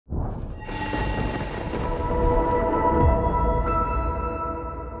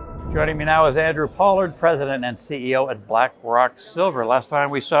Joining me now is Andrew Pollard, President and CEO at Blackrock Silver. Last time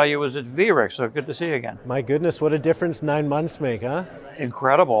we saw you was at VRIC, so good to see you again. My goodness, what a difference 9 months make, huh?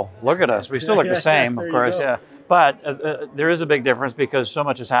 Incredible. Look at us. We still look the same, of course. Yeah. But there is a big difference because so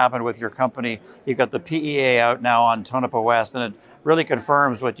much has happened with your company. You've got the PEA out now on Tonopah West, and it really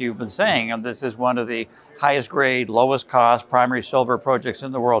confirms what you've been saying. And this is one of the highest grade, lowest cost primary silver projects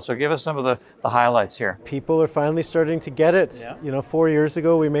in the world. So give us some of the highlights here. People are finally starting to get it. Yeah. You know, 4 years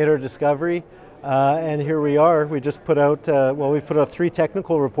ago we made our discovery, and here we are. We just put out, we've put out 3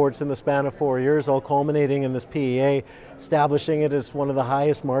 technical reports in the span of 4 years, all culminating in this PEA, establishing it as one of the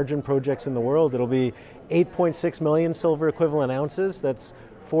highest margin projects in the world. It'll be 8.6 million silver equivalent ounces. That's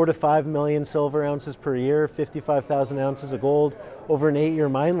 4 to 5 million silver ounces per year, 55,000 ounces of gold over an 8-year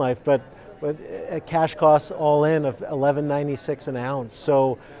mine life. But a cash costs all in of $11.96 an ounce.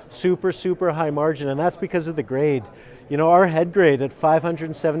 So super high margin, and that's because of the grade. You know, our head grade at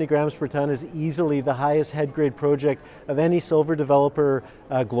 570 grams per ton is easily the highest head grade project of any silver developer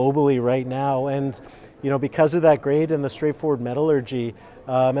globally right now. And you know, because of that grade and the straightforward metallurgy,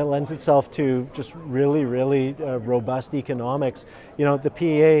 it lends itself to just really robust economics. You know, the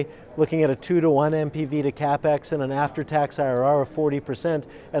PEA looking at a 2-to-1 NPV to CapEx and an after-tax IRR of 40%,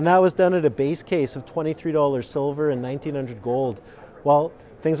 and that was done at a base case of $23 silver and $1,900 gold. Well,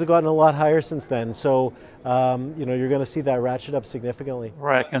 things have gotten a lot higher since then, so you know, you're going to see that ratchet up significantly.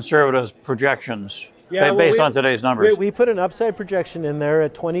 Right, conservative projections. Yeah, based on today's numbers. We put an upside projection in there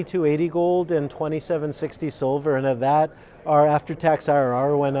at 2280 gold and 2760 silver, and at that, our after-tax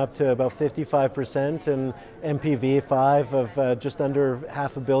IRR went up to about 55% and NPV 5 of just under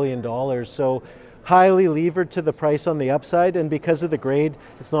 $500 million. So highly levered to the price on the upside, and because of the grade,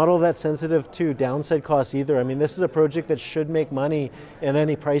 it's not all that sensitive to downside costs either. I mean, this is a project that should make money in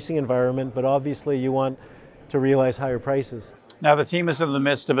any pricing environment, but obviously you want to realize higher prices. Now, the team is in the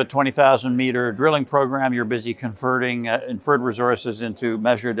midst of a 20,000 meter drilling program. You're busy converting inferred resources into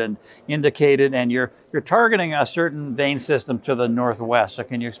measured and indicated, and you're targeting a certain vein system to the northwest. So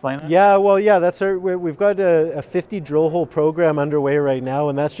can you explain that? Yeah, well, yeah, we've got a 50 drill hole program underway right now,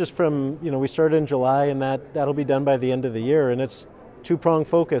 and that's just from, you know, we started in July, and that'll be done by the end of the year, and it's two-pronged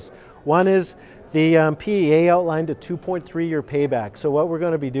focus. One is the PEA outlined a 2.3-year payback. So what we're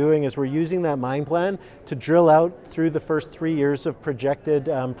going to be doing is we're using that mine plan to drill out through the first 3 years of projected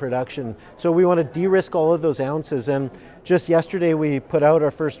production. So we want to de-risk all of those ounces. And just yesterday we put out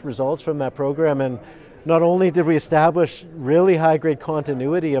our first results from that program, and not only did we establish really high-grade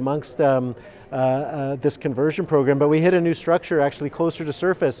continuity amongst this conversion program, but we hit a new structure actually closer to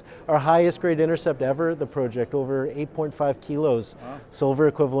surface, our highest grade intercept ever at the project, over 8.5 kilos silver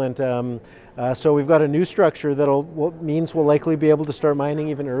equivalent. So we've got a new structure that means we'll likely be able to start mining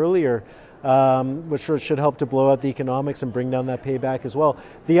even earlier, which should help to blow out the economics and bring down that payback as well.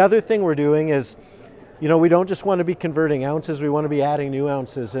 The other thing we're doing is, you know, we don't just want to be converting ounces, we want to be adding new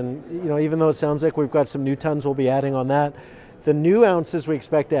ounces. And you know, even though it sounds like we've got some new tons we'll be adding on that, the new ounces we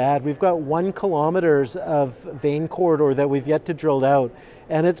expect to add, we've got 1 kilometer of vein corridor that we've yet to drill out,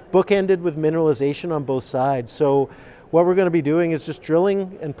 and it's bookended with mineralization on both sides. So what we're going to be doing is just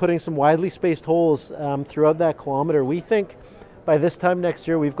drilling and putting some widely spaced holes throughout that kilometer. We think by this time next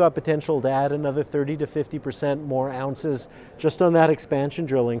year we've got potential to add another 30 to 50% more ounces just on that expansion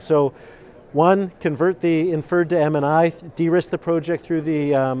drilling. So one, convert the inferred to M&I, de-risk the project through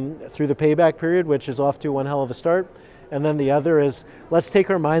the payback period, which is off to one hell of a start. And then the other is, let's take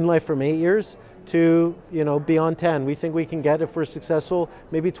our mine life from 8 years to, you know, beyond 10. We think we can get, if we're successful,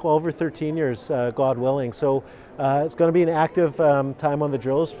 maybe 12 or 13 years, God willing. So it's going to be an active time on the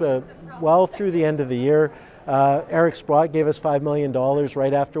drills, well through the end of the year. Eric Sprott gave us $5 million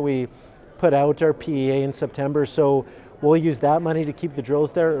right after we put out our PEA in September. So we'll use that money to keep the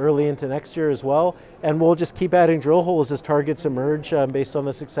drills there early into next year as well. And we'll just keep adding drill holes as targets emerge based on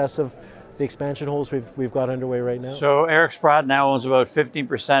the success of the expansion holes we've got underway right now. So Eric Sprott now owns about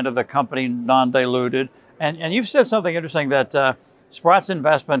 15% of the company, non-diluted. And you've said something interesting that Sprott's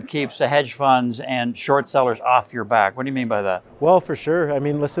investment keeps the hedge funds and short sellers off your back. What do you mean by that? Well, for sure. I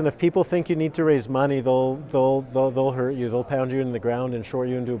mean, listen, if people think you need to raise money, they'll hurt you. They'll pound you in the ground and short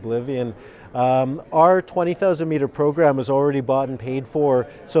you into oblivion. Our 20,000 meter program is already bought and paid for.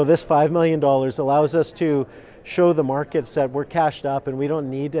 So this $5 million allows us to show the markets that we're cashed up and we don't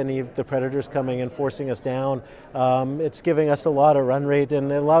need any of the predators coming and forcing us down. It's giving us a lot of run rate,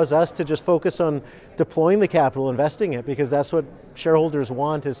 and it allows us to just focus on deploying the capital, investing it, because that's what shareholders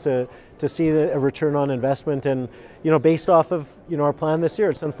want, is to see a return on investment. And you know, based off of our plan this year,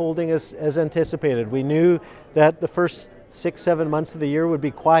 it's unfolding as anticipated. We knew that the first 6-7 months of the year would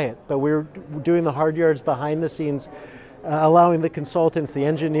be quiet, but we were doing the hard yards behind the scenes allowing the consultants, the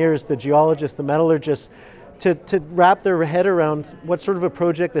engineers, the geologists, the metallurgists to wrap their head around what sort of a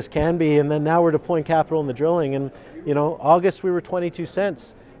project this can be. And then now we're deploying capital in the drilling. And August we were 22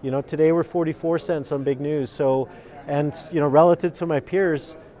 cents. Today we're 44 cents on big news. So, and relative to my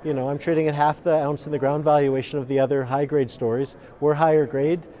peers, I'm trading at half the ounce in the ground valuation of the other high grade stories. We're higher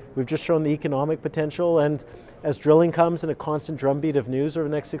grade. We've just shown the economic potential, and as drilling comes in a constant drumbeat of news over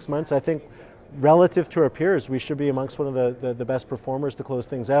the next 6 months, I think relative to our peers, we should be amongst one of the best performers to close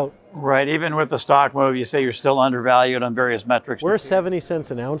things out. Right, even with the stock move, you say you're still undervalued on various metrics. We're 70 cents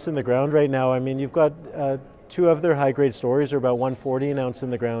an ounce in the ground right now. I mean, you've got two of their high grade stories are about 140 an ounce in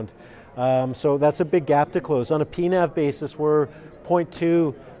the ground. So that's a big gap to close. On a PNAV basis, we're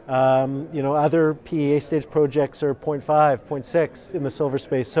 0.2. Other PEA stage projects are 0.5, 0.6 in the silver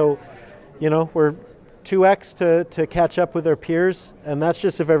space. So, we're 2x to catch up with our peers, and that's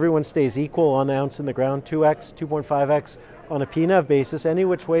just if everyone stays equal on the ounce in the ground. 2x, 2.5x on a PNAV basis. Any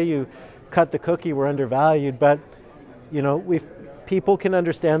which way you cut the cookie, we're undervalued. But, people can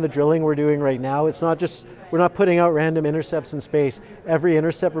understand the drilling we're doing right now. It's not just, we're not putting out random intercepts in space. Every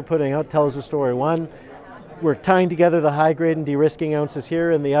intercept we're putting out tells a story. One, we're tying together the high grade and de-risking ounces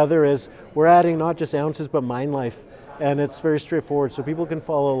here, and the other is we're adding not just ounces but mine life, and it's very straightforward so people can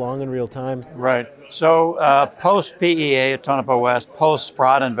follow along in real time. Right. So post PEA at Tonopah West, post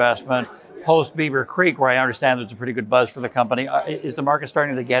Sprott investment, post Beaver Creek, where I understand there's a pretty good buzz for the company, is the market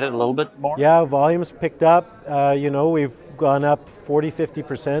starting to get it a little bit more? Yeah, volume's picked up. We've gone up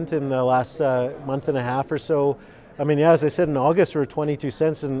 40-50% in the last month and a half or so. I mean, yeah, as I said, in August we were 22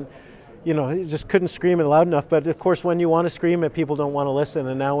 cents, and you just couldn't scream it loud enough. But of course, when you want to scream it, people don't want to listen.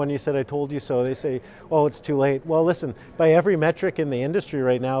 And now when you said, I told you so, they say, oh, it's too late. Well, listen, by every metric in the industry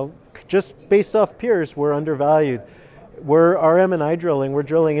right now, just based off peers, we're undervalued. We're RM&I drilling. We're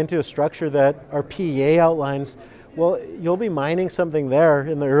drilling into a structure that our PEA outlines. Well, you'll be mining something there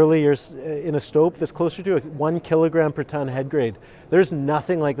in the early years in a stope that's closer to 1 kilogram per ton head grade. There's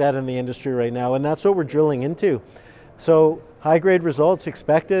nothing like that in the industry right now, and that's what we're drilling into. So high grade results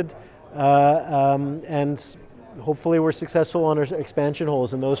expected. And hopefully we're successful on our expansion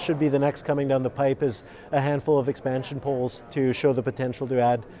holes, and those should be the next coming down the pipe, is a handful of expansion holes to show the potential to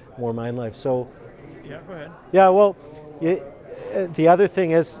add more mine life. So, yeah, go ahead. Yeah, well, the other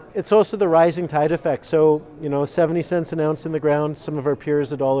thing is it's also the rising tide effect. So 70 cents an ounce in the ground. Some of our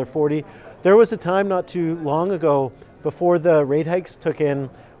peers $1.40. There was a time not too long ago, before the rate hikes took in,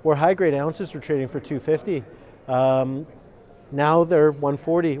 where high grade ounces were trading for $2.50. Now they're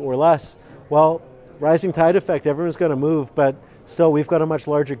 140 or less. Well, rising tide effect, everyone's going to move, but still we've got a much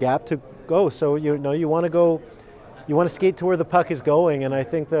larger gap to go. So you want to go, you want to skate to where the puck is going, and I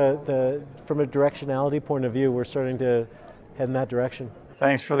think from a directionality point of view, we're starting to head in that direction.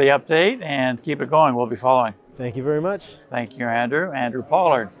 Thanks for the update, and keep it going. We'll be following. Thank you very much. Thank you, Andrew. Andrew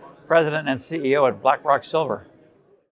Pollard, President and CEO at Blackrock Silver.